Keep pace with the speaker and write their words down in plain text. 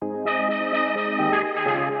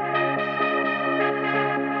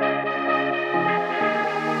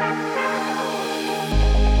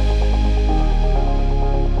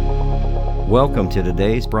Welcome to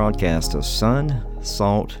today's broadcast of Sun,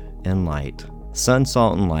 Salt, and Light. Sun,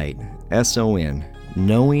 Salt, and Light, S-O-N,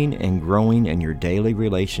 knowing and growing in your daily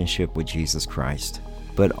relationship with Jesus Christ,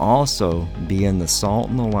 but also being the salt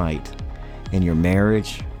and the light in your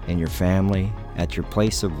marriage, in your family, at your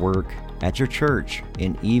place of work, at your church,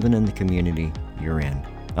 and even in the community you're in.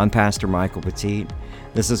 I'm Pastor Michael Petit.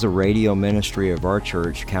 This is a radio ministry of our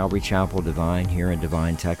church, Calvary Chapel Divine, here in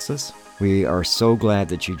Divine, Texas. We are so glad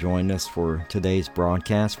that you joined us for today's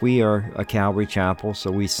broadcast. We are a Calvary Chapel,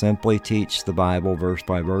 so we simply teach the Bible verse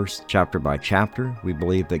by verse, chapter by chapter. We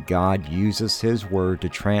believe that God uses His Word to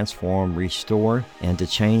transform, restore, and to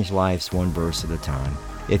change lives one verse at a time.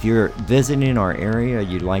 If you're visiting our area,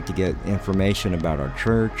 you'd like to get information about our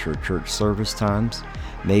church or church service times,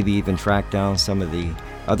 maybe even track down some of the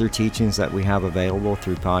other teachings that we have available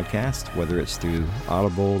through podcast, whether it's through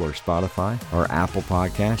Audible or Spotify or Apple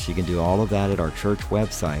Podcasts, you can do all of that at our church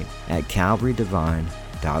website at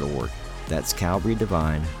calvarydivine.org. That's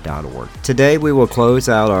calvarydivine.org. Today we will close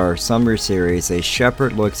out our summer series, A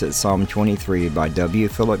Shepherd Looks at Psalm 23 by W.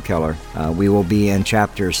 Philip Keller. We will be in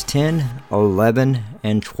chapters 10, 11,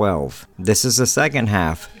 and 12. This is the second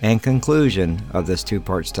half and conclusion of this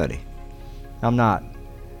two-part study. I'm not.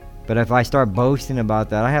 But if I start boasting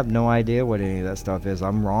about that, I have no idea what any of that stuff is.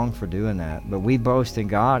 I'm wrong for doing that. But we boast in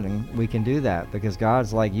God, and we can do that because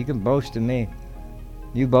God's like, you can boast in me.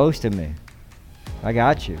 You boast in me. I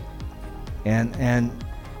got you. And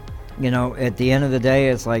you know, at the end of the day,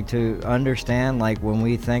 it's like to understand, like when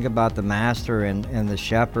we think about the master and the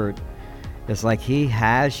shepherd, it's like he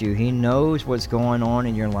has you. He knows what's going on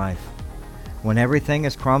in your life. When everything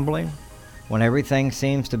is crumbling, when everything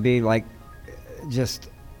seems to be like just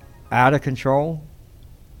out of control,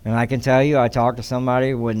 and I can tell you, I talked to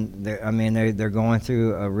somebody when they're going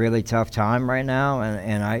through a really tough time right now,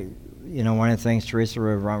 and I, you know, one of the things Teresa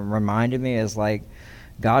reminded me is like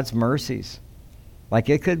God's mercies. Like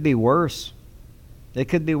it could be worse. It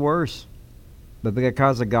could be worse, but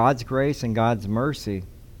because of God's grace and God's mercy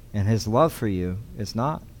and His love for you, it's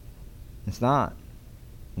not. It's not.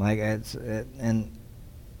 Like and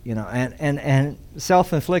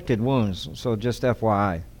self-inflicted wounds. So just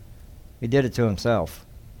FYI. He did it to himself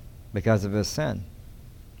because of his sin.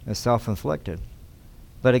 It's self-inflicted.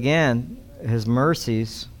 But again, His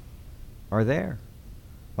mercies are there.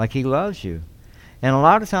 Like He loves you. And a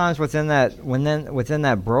lot of times within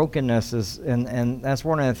that brokenness is, and that's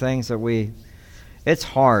one of the things that it's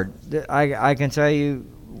hard. I can tell you,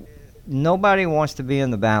 nobody wants to be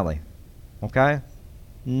in the valley. Okay?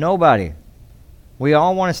 Nobody. We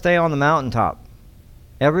all want to stay on the mountaintop.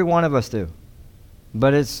 Every one of us do.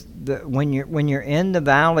 But it's when you're in the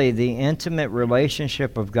valley, the intimate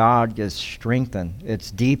relationship of God gets strengthened.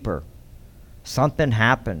 It's deeper. Something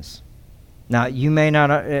happens. Now you may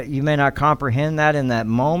not comprehend that in that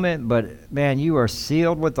moment, but man, you are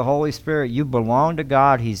sealed with the Holy Spirit. You belong to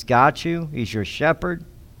God. He's got you. He's your shepherd,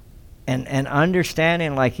 and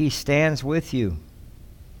understanding like He stands with you.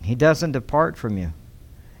 He doesn't depart from you.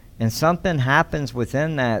 And something happens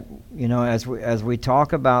within that. You know, as we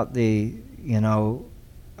talk about the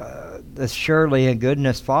surely and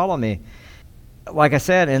goodness follow me. Like I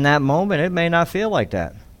said, in that moment, it may not feel like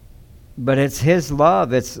that. But it's His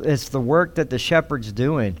love. It's the work that the shepherd's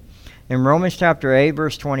doing. In Romans chapter 8,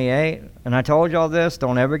 verse 28, and I told y'all this,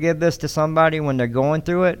 don't ever give this to somebody when they're going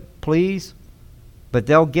through it, please. But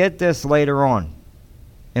they'll get this later on.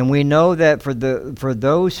 And we know that for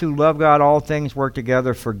those who love God, all things work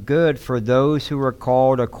together for good for those who are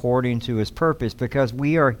called according to His purpose, because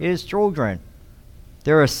we are His children.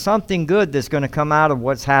 There is something good that's going to come out of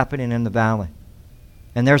what's happening in the valley.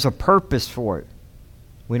 And there's a purpose for it.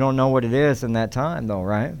 We don't know what it is in that time, though,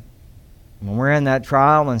 right? When we're in that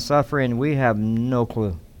trial and suffering, we have no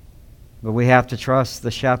clue. But we have to trust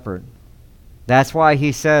the shepherd. That's why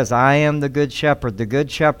He says, I am the good shepherd. The good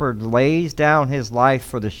shepherd lays down his life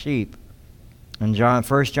for the sheep. In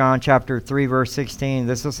 1 John chapter 3, verse 16,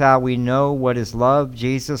 this is how we know what is love.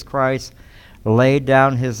 Jesus Christ laid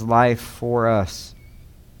down His life for us.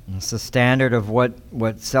 It's the standard of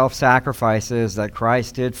what self-sacrifice is that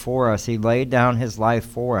Christ did for us. He laid down His life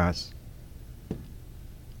for us.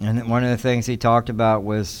 And one of the things He talked about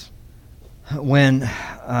was when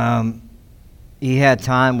He had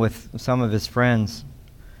time with some of His friends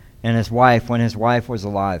and His wife, when His wife was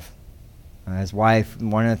alive. His wife,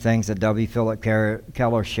 one of the things that W. Philip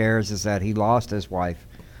Keller shares is that he lost his wife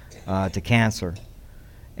to cancer.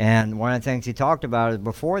 And one of the things he talked about is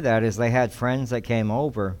before that is they had friends that came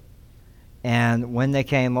over. And when they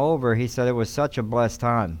came over, he said it was such a blessed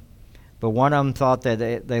time. But one of them thought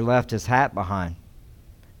that they left his hat behind.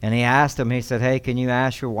 And he asked him, he said, hey, can you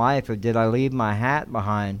ask your wife, did I leave my hat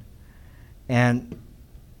behind? And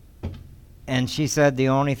she said the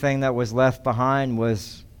only thing that was left behind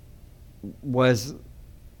was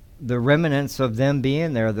the remnants of them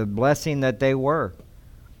being there, the blessing that they were.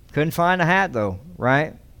 Couldn't find a hat though,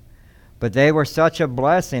 right? But they were such a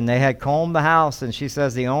blessing. They had combed the house, and she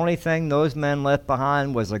says the only thing those men left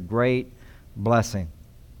behind was a great blessing.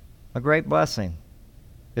 A great blessing.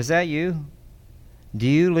 Is that you? Do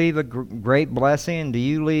you leave a great blessing? Do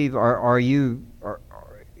you leave, are you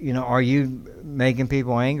making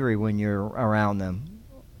people angry when you're around them?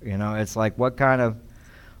 It's like, what kind of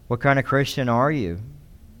Christian are you?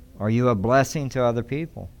 Are you a blessing to other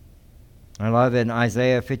people? I love it in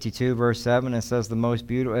Isaiah 52 verse 7. It says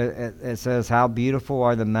it says, how beautiful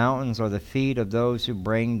are the mountains or the feet of those who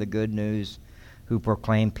bring the good news, who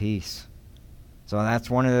proclaim peace. So that's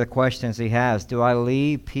one of the questions he has. Do I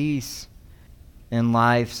leave peace in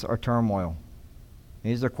life's or turmoil?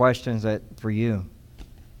 These are questions that for you.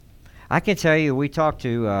 I can tell you, we talked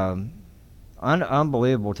to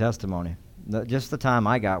unbelievable testimony. Just the time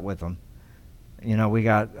I got with them. We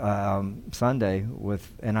got Sunday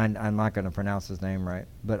with, and I'm not going to pronounce his name right,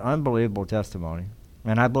 but unbelievable testimony.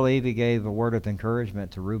 And I believe he gave a word of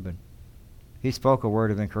encouragement to Reuben. He spoke a word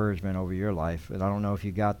of encouragement over your life, and I don't know if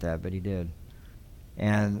you got that, but he did.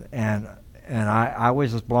 And I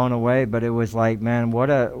was just blown away. But it was like, man, what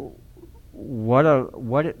a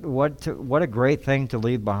great thing to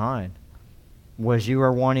leave behind. Was you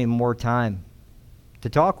were wanting more time to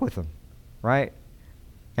talk with him, right?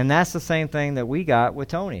 And that's the same thing that we got with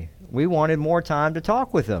Tony. We wanted more time to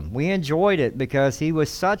talk with him. We enjoyed it because he was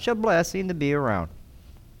such a blessing to be around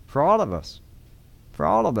for all of us. For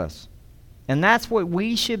all of us. And that's what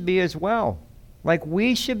we should be as well. Like,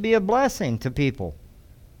 we should be a blessing to people.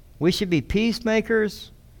 We should be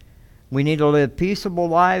peacemakers. We need to live peaceable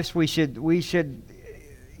lives. We should,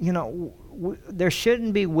 there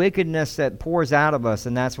shouldn't be wickedness that pours out of us,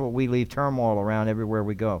 and that's what we leave turmoil around everywhere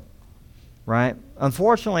we go. Right?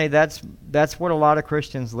 Unfortunately, that's what a lot of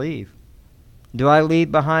Christians leave. Do I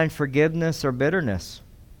leave behind forgiveness or bitterness?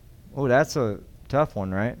 Oh, that's a tough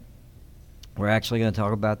one, right? We're actually going to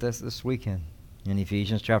talk about this weekend in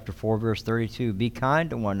Ephesians chapter 4, verse 32. Be kind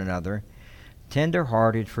to one another,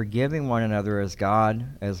 tender-hearted, forgiving one another as God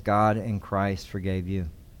in Christ forgave you.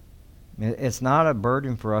 It's not a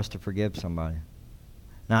burden for us to forgive somebody.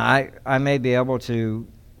 Now, I may be able to,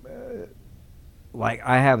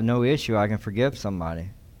 I have no issue. I can forgive somebody.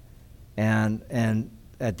 And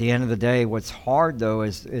at the end of the day, what's hard, though,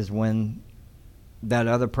 is when that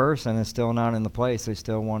other person is still not in the place. They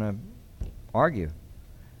still want to argue.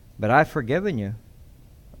 But I've forgiven you.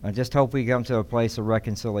 I just hope we come to a place of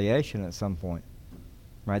reconciliation at some point.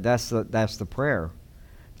 Right? That's the prayer.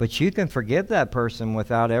 But you can forgive that person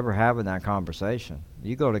without ever having that conversation.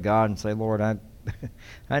 You go to God and say, Lord,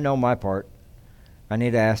 I know my part. I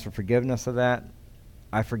need to ask for forgiveness of that.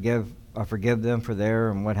 I forgive them for their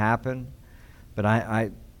and what happened. But I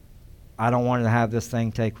don't want to have this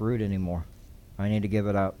thing take root anymore. I need to give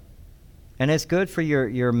it up. And it's good for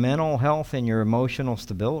your mental health and your emotional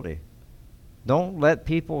stability. Don't let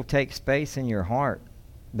people take space in your heart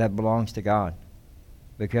that belongs to God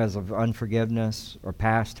because of unforgiveness or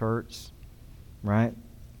past hurts, right?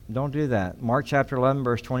 Don't do that. Mark chapter 11,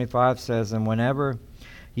 verse 25 says, and whenever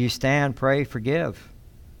you stand, pray, forgive.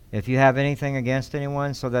 If you have anything against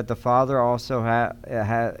anyone, so that the Father also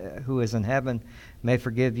who is in heaven may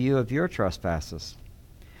forgive you of your trespasses.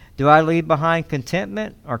 Do I leave behind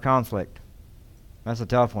contentment or conflict? That's a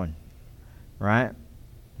tough one, right?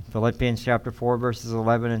 Philippians chapter 4, verses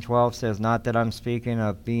 11 and 12 says, not that I'm speaking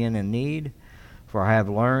of being in need, for I have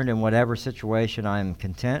learned in whatever situation I am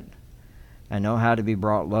content. I know how to be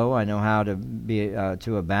brought low. I know how to be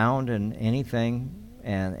to abound in anything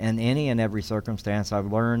and in any and every circumstance.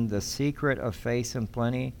 I've learned the secret of facing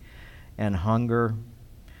plenty and hunger,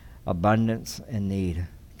 abundance and need.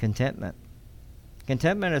 Contentment.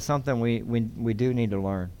 Contentment is something we do need to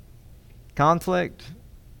learn. Conflict.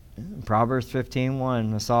 Proverbs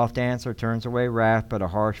 15:1, a soft answer turns away wrath, but a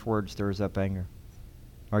harsh word stirs up anger.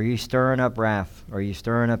 Are you stirring up wrath? Are you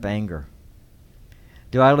stirring up anger?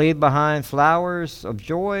 Do I leave behind flowers of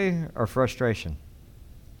joy or frustration?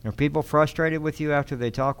 Are people frustrated with you after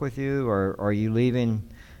they talk with you, or are you leaving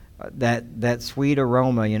that sweet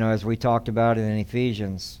aroma, as we talked about in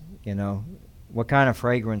Ephesians, what kind of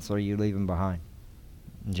fragrance are you leaving behind?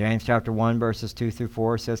 In James chapter 1, verses 2 through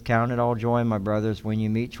 4 says, count it all joy, my brothers, when you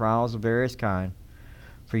meet trials of various kind,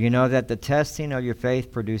 for you know that the testing of your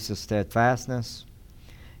faith produces steadfastness.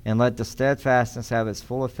 And let the steadfastness have its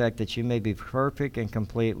full effect, that you may be perfect and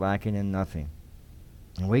complete, lacking in nothing.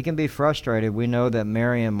 And we can be frustrated. We know that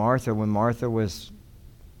Mary and Martha, when Martha was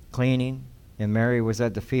cleaning and Mary was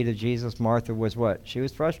at the feet of Jesus, Martha was what? She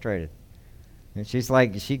was frustrated. And she's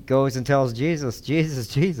like, she goes and tells Jesus,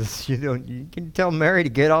 Jesus, you can tell Mary to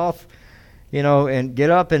get off, and get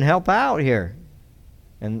up and help out here.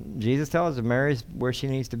 And Jesus tells her Mary's where she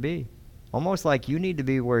needs to be. Almost like you need to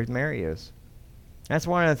be where Mary is. That's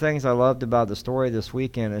one of the things I loved about the story this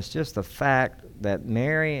weekend. It's just the fact that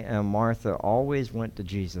Mary and Martha always went to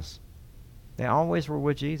Jesus. They always were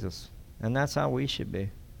with Jesus. And that's how we should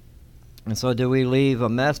be. And so do we leave a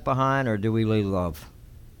mess behind, or do we leave love?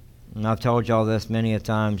 And I've told y'all this many a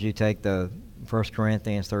times. You take the 1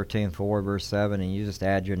 Corinthians 13:4, verse 7, and you just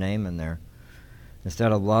add your name in there.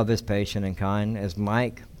 Instead of love is patient and kind, is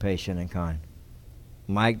Mike patient and kind?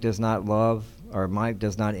 Mike does not love, or Mike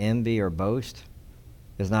does not envy or boast,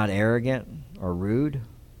 is not arrogant or rude.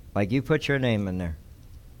 Like, you put your name in there.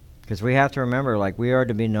 Because we have to remember, we are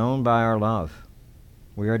to be known by our love.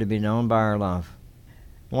 We are to be known by our love.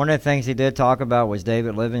 One of the things he did talk about was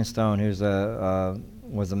David Livingstone, who's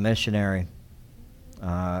was a missionary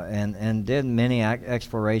and did many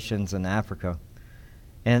explorations in Africa,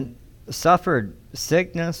 and suffered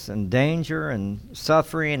sickness and danger and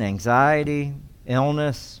suffering, anxiety,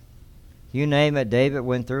 illness, you name it. David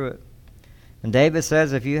went through it. And David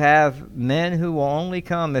says, if you have men who will only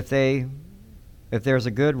come if there's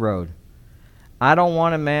a good road, I don't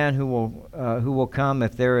want a man who will come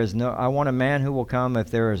if there is no. I want a man who will come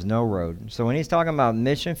if there is no road. So when he's talking about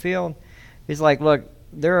mission field, he's like, look,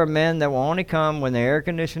 there are men that will only come when the air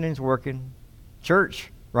conditioning's working.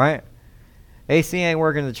 Church, right? AC ain't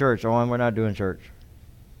working in the church. Oh, and we're not doing church.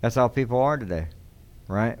 That's how people are today,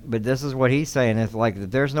 right? But this is what he's saying. It's like,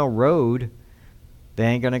 if there's no road, they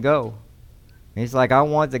ain't going to go. He's like, I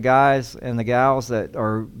want the guys and the gals that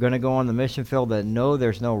are going to go on the mission field that know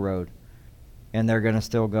there's no road, and they're going to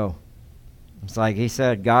still go. It's like he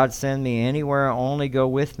said, God, send me anywhere, only go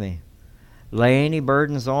with me. Lay any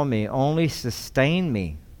burdens on me, only sustain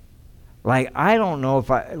me. I don't know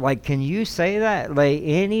if can you say that? Lay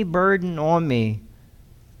any burden on me,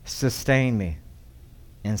 sustain me.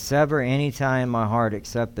 And sever any tie in my heart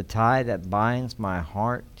except the tie that binds my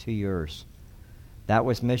heart to yours. That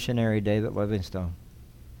was missionary David Livingstone.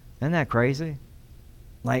 Isn't that crazy?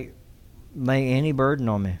 Lay any burden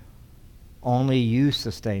on me. Only you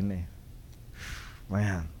sustain me.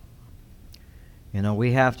 Man.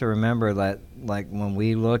 We have to remember that, when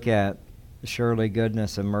we look at surely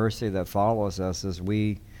goodness and mercy that follows us,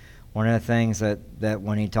 one of the things that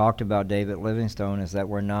when he talked about David Livingstone is that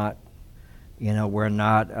we're not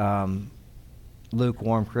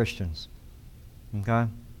lukewarm Christians. Okay?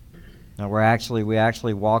 Now we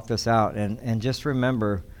actually walk this out, and just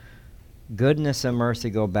remember, goodness and mercy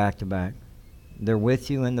go back to back. They're with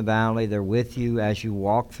you in the valley. They're with you as you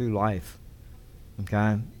walk through life.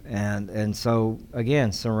 Okay? And so,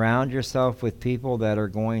 again, surround yourself with people that are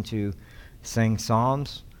going to sing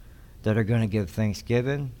psalms, that are going to give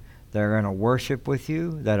thanksgiving, that are going to worship with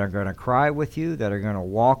you, that are going to cry with you, that are going to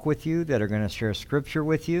walk with you, that are going to share scripture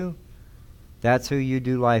with you. That's who you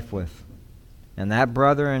do life with. And that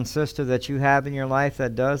brother and sister that you have in your life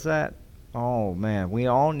that does that, oh man, we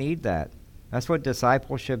all need that. That's what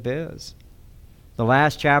discipleship is. The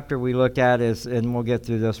last chapter we looked at is, and we'll get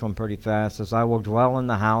through this one pretty fast, is I will dwell in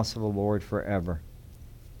the house of the Lord forever.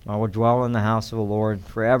 I will dwell in the house of the Lord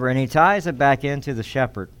forever. And he ties it back into the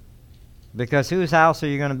shepherd. Because whose house are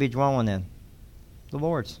you going to be dwelling in? The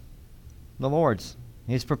Lord's. The Lord's.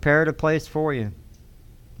 He's prepared a place for you.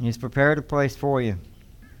 He's prepared a place for you.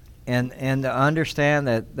 And to understand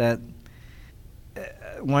that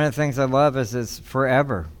one of the things I love is it's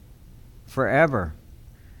forever. Forever.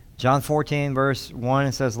 John 14, verse 1,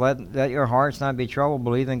 it says, Let your hearts not be troubled.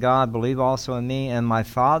 Believe in God. Believe also in me. In my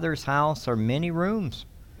Father's house are many rooms.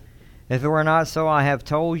 If it were not so, I have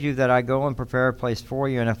told you that I go and prepare a place for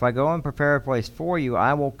you. And if I go and prepare a place for you,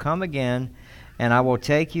 I will come again, and I will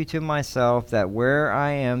take you to myself, that where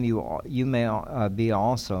I am, you may be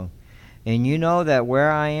also. And you know that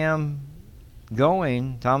where I am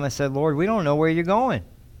going, Thomas said, Lord, we don't know where you're going.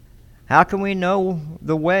 How can we know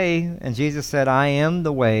the way? And Jesus said, I am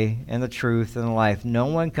the way and the truth and the life. No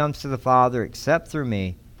one comes to the Father except through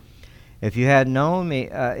me. If you had known me,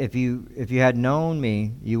 if you had known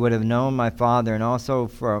me, you would have known my Father. And also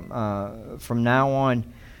from now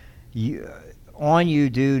on, you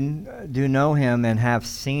do know him and have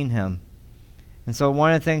seen him. And so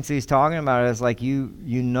one of the things he's talking about is you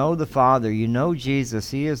know the Father, you know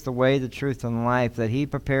Jesus. He is the way, the truth, and the life, that he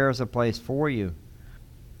prepares a place for you.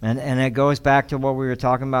 And it goes back to what we were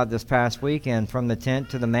talking about this past weekend, from the tent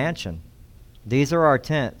to the mansion. These are our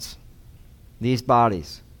tents. these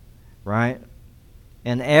bodies, right?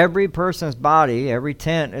 And every person's body, every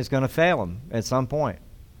tent is going to fail them at some point.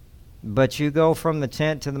 But you go from the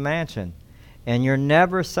tent to the mansion, and you're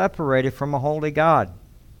never separated from a holy God.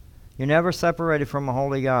 You're never separated from a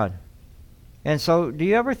holy God. And so, do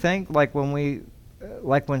you ever think, like when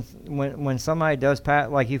somebody does pass,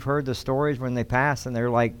 like you've heard the stories when they pass and they're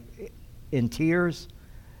like in tears,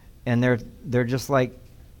 and they're just like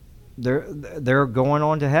they're going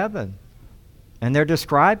on to heaven, and they're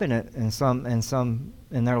describing it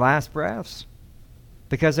in their last breaths,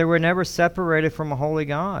 because they were never separated from a holy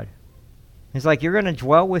God. He's like, you're going to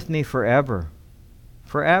dwell with me forever,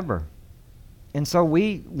 forever. And so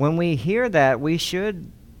when we hear that, we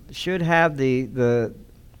should have the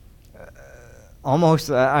almost,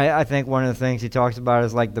 I think one of the things he talks about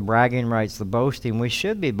is like the bragging rights, the boasting. We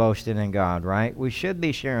should be boasting in God, right? We should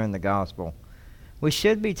be sharing the gospel. We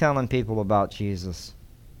should be telling people about Jesus.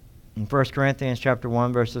 In 1 Corinthians chapter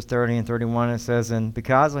 1, verses 30 and 31, it says, and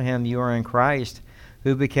because of him you are in Christ,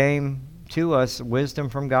 who became to us wisdom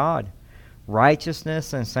from God,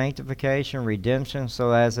 righteousness and sanctification, redemption,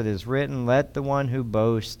 so as it is written, let the one who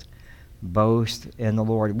boasts boast in the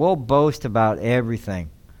Lord. We'll boast about everything,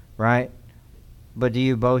 right? But do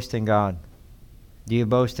you boast in God? Do you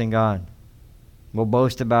boast in God? We'll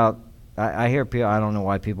boast about, I hear people, I don't know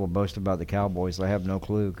why people boast about the Cowboys. I have no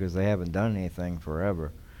clue, because they haven't done anything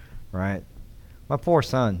forever, right? My poor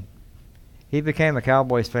son, he became a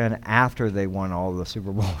Cowboys fan after they won all the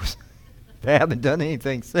Super Bowls. They haven't done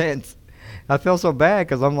anything since. I feel so bad,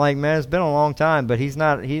 because I'm like, man, it's been a long time, but he's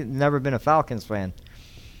never been a Falcons fan.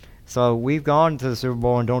 So we've gone to the Super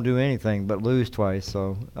Bowl and don't do anything but lose twice.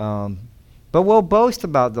 So, but we'll boast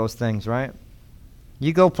about those things, right?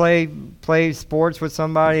 You go play sports with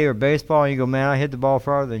somebody or baseball, and you go, man, I hit the ball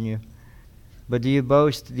farther than you. But do you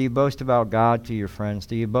boast? Do you boast about God to your friends?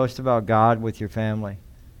 Do you boast about God with your family?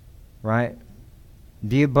 Right?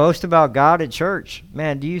 Do you boast about God at church?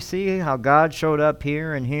 Man, do you see how God showed up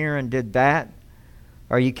here and did that?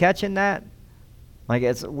 Are you catching that? Like,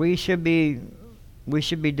 we should be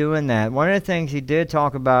doing that. One of the things he did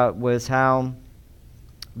talk about was how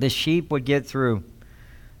the sheep would get through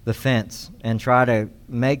the fence and try to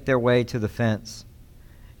make their way to the fence.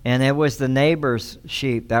 And it was the neighbor's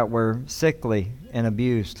sheep that were sickly and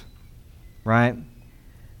abused, right?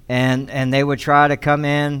 And they would try to come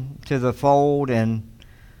in to the fold, and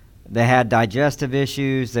they had digestive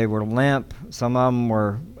issues. They were limp. Some of them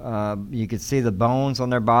were, you could see the bones on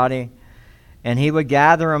their body. And he would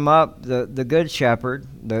gather them up, the good shepherd,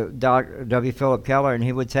 the Dr. W. Philip Keller, and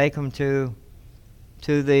he would take them to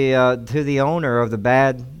the owner of the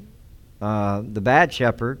bad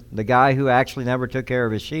shepherd, the guy who actually never took care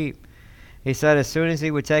of his sheep. He said as soon as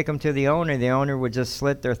he would take them to the owner would just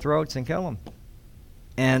slit their throats and kill them.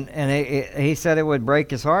 And he said it would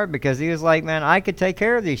break his heart, because he was like, man, I could take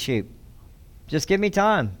care of these sheep. Just give me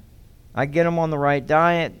time. I get them on the right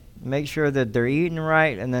diet, make sure that they're eating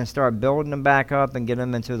right, and then start building them back up and get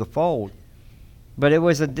them into the fold. But it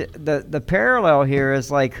was the parallel here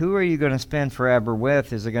is like, who are you going to spend forever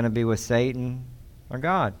with? Is it going to be with Satan or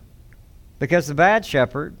God? Because the bad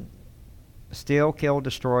shepherd, steal, kill,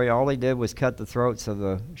 destroy, all he did was cut the throats of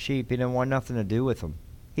the sheep. He didn't want nothing to do with them.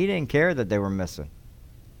 He didn't care that they were missing.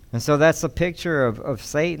 And so that's the picture of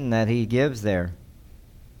Satan that he gives there. And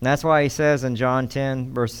that's why he says in John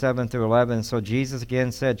 10, verse 7 through 11, so Jesus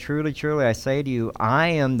again said, truly, truly, I say to you, I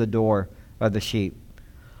am the door of the sheep.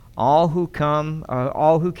 All who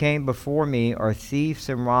came before me are thieves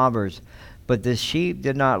and robbers, but the sheep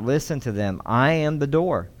did not listen to them. I am the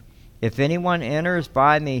door. If anyone enters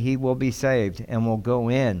by me, he will be saved, and will go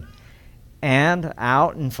in and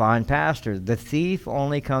out and find pasture. The thief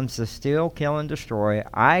only comes to steal, kill, and destroy.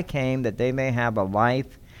 I came that they may have a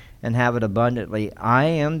life and have it abundantly. I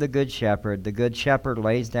am the good shepherd. The good shepherd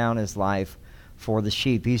lays down his life for the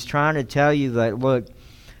sheep. He's trying to tell you that, look,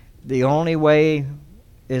 the only way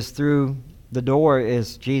is through the door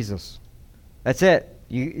is Jesus. That's it.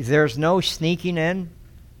 There's no sneaking in,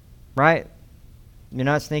 right? You're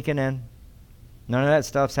not sneaking in. None of that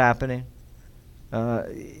stuff's happening.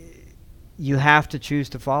 You have to choose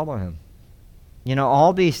to follow him. You know,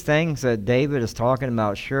 all these things that David is talking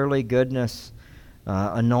about, surely goodness,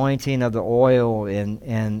 anointing of the oil,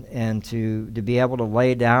 and to be able to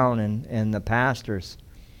lay down in the pastures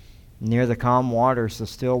near the calm waters, the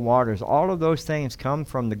still waters, all of those things come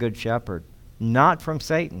from the good shepherd, not from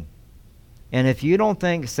Satan. And if you don't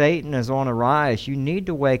think Satan is on a rise, you need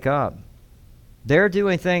to wake up. They're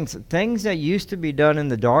doing things that used to be done in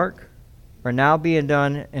the dark are now being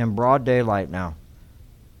done in broad daylight now.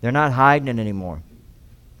 They're not hiding it anymore.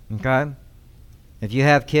 Okay? If you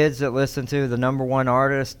have kids that listen to the number one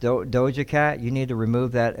artist, Doja Cat, you need to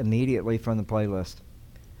remove that immediately from the playlist,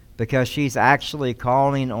 because she's actually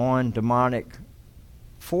calling on demonic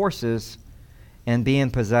forces and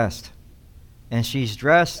being possessed. And she's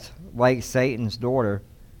dressed like Satan's daughter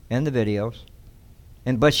in the videos.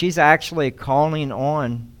 But she's actually calling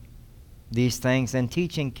on these things and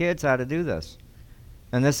teaching kids how to do this.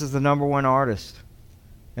 And this is the number one artist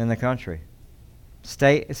in the country.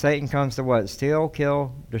 Satan comes to what? Steal,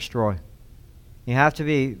 kill, destroy. You have to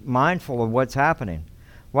be mindful of what's happening.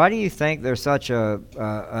 Why do you think there's such a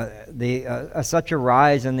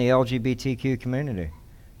rise in the LGBTQ community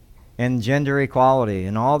and gender equality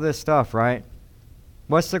and all this stuff, right?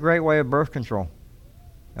 What's the great way of birth control?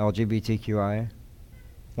 LGBTQIA.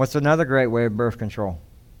 What's another great way of birth control?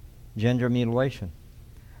 Gender mutilation.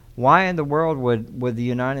 Why in the world would the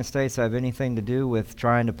United States have anything to do with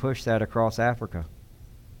trying to push that across Africa?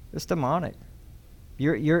 It's demonic.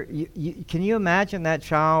 Can you imagine that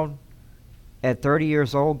child at 30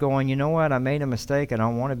 years old going, you know what, I made a mistake and I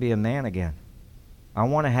want to be a man again. I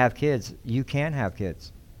want to have kids. You can't have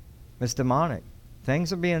kids. It's demonic.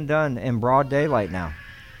 Things are being done in broad daylight now.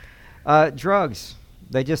 Drugs.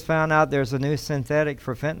 They just found out there's a new synthetic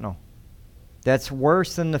for fentanyl that's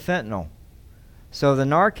worse than the fentanyl. So the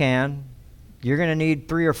Narcan, you're going to need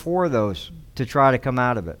 3 or 4 of those to try to come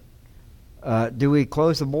out of it. Do we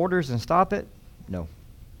close the borders and stop it? No.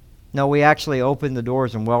 No, we actually opened the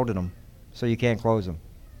doors and welded them so you can't close them.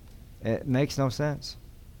 It makes no sense.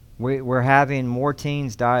 We're having more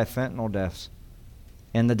teens die of fentanyl deaths.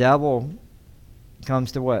 And the devil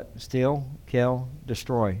comes to what? Steal, kill,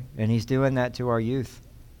 destroy. And he's doing that to our youth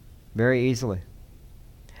very easily.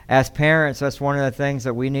 As parents, that's one of the things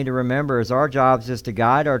that we need to remember is our jobs is to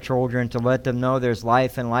guide our children, to let them know there's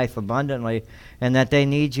life and life abundantly, and that they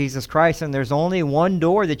need Jesus Christ. And there's only one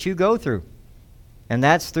door that you go through, and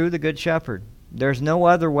that's through the Good Shepherd. There's no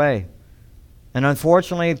other way. And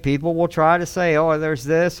unfortunately, people will try to say, oh, there's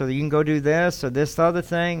this, or you can go do this, or this other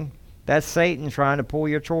thing. That's Satan trying to pull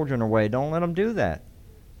your children away. Don't let them do that.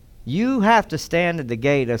 You have to stand at the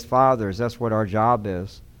gate as fathers. That's what our job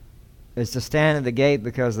is to stand at the gate,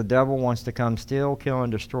 because the devil wants to come steal, kill,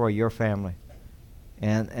 and destroy your family.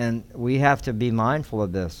 And we have to be mindful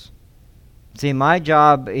of this. See, my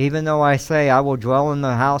job, even though I say I will dwell in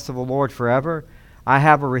the house of the Lord forever, I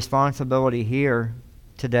have a responsibility here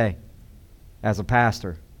today as a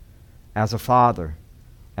pastor, as a father,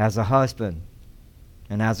 as a husband,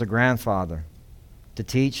 and as a grandfather, to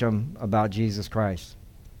teach them about Jesus Christ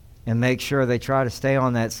and make sure they try to stay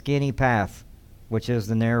on that skinny path, which is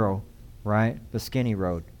the narrow, right? The skinny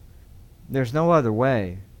road. There's no other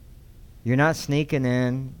way. You're not sneaking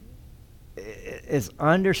in. It's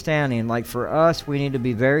understanding. Like for us, we need to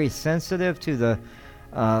be very sensitive to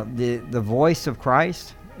the voice of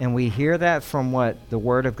Christ, and we hear that from what? The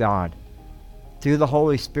Word of God, through the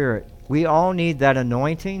Holy Spirit. We all need that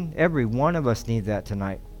anointing. Every one of us need that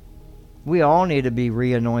tonight. We all need to be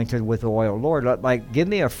re-anointed with oil. Lord, like, give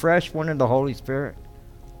me a fresh one of the Holy Spirit.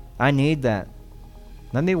 I need that.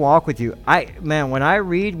 Let me walk with you. When I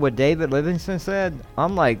read what David Livingston said,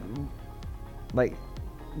 I'm like,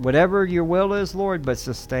 whatever your will is, Lord, but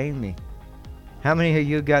sustain me. How many of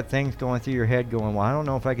you got things going through your head going, well, I don't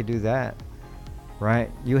know if I could do that,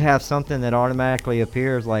 right? You have something that automatically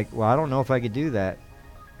appears like, well, I don't know if I could do that.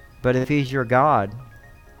 But if he's your God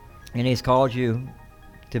and he's called you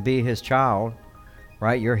to be his child,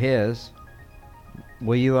 right? You're his.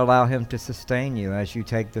 Will you allow him to sustain you as you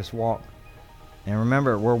take this walk? And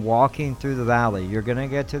remember, we're walking through the valley. You're going to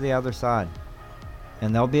get to the other side.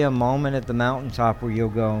 And there'll be a moment at the mountaintop where you'll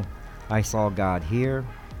go, I saw God here.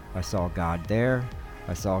 I saw God there.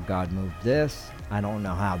 I saw God move this. I don't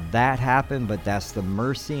know how that happened, but that's the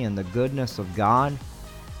mercy and the goodness of God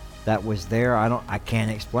that was there. I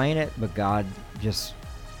can't explain it, but God just,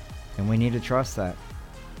 and we need to trust that.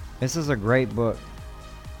 This is a great book.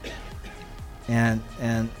 And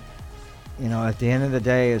you know, at the end of the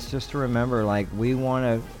day, it's just to remember, like, we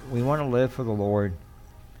want to live for the Lord.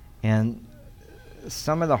 And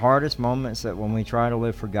some of the hardest moments that when we try to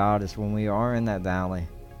live for God is when we are in that valley.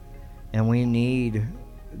 And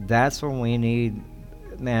that's when we need,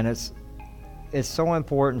 man, it's so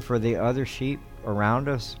important for the other sheep around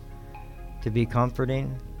us to be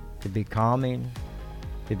comforting, to be calming,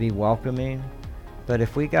 to be welcoming. But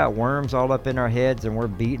if we got worms all up in our heads and we're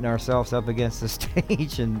beating ourselves up against the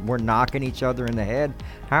stage and we're knocking each other in the head,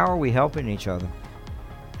 how are we helping each other?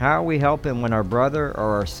 How are we helping when our brother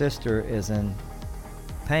or our sister is in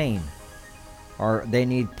pain or they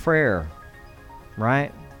need prayer,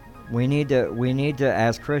 right? We need to,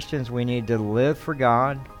 as Christians, we need to live for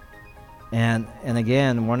God And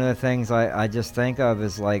again, one of the things I just think of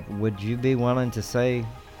is like, would you be willing to say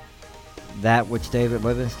that which David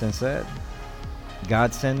Livingston said?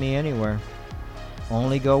 God, send me anywhere.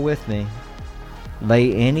 Only go with me.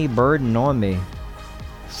 Lay any burden on me.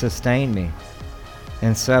 Sustain me.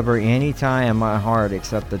 And sever any tie in my heart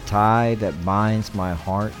except the tie that binds my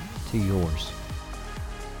heart to yours.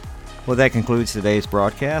 Well, that concludes today's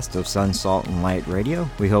broadcast of Sun, Salt, and Light Radio.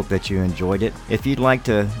 We hope that you enjoyed it. If you'd like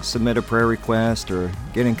to submit a prayer request or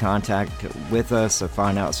get in contact with us or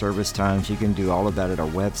find out service times, you can do all of that at our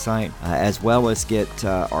website, as well as get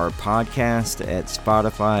our podcast at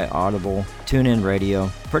Spotify, Audible, TuneIn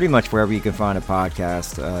Radio. Pretty much wherever you can find a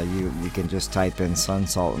podcast, you can just type in Sun,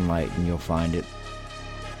 Salt, and Light and you'll find it.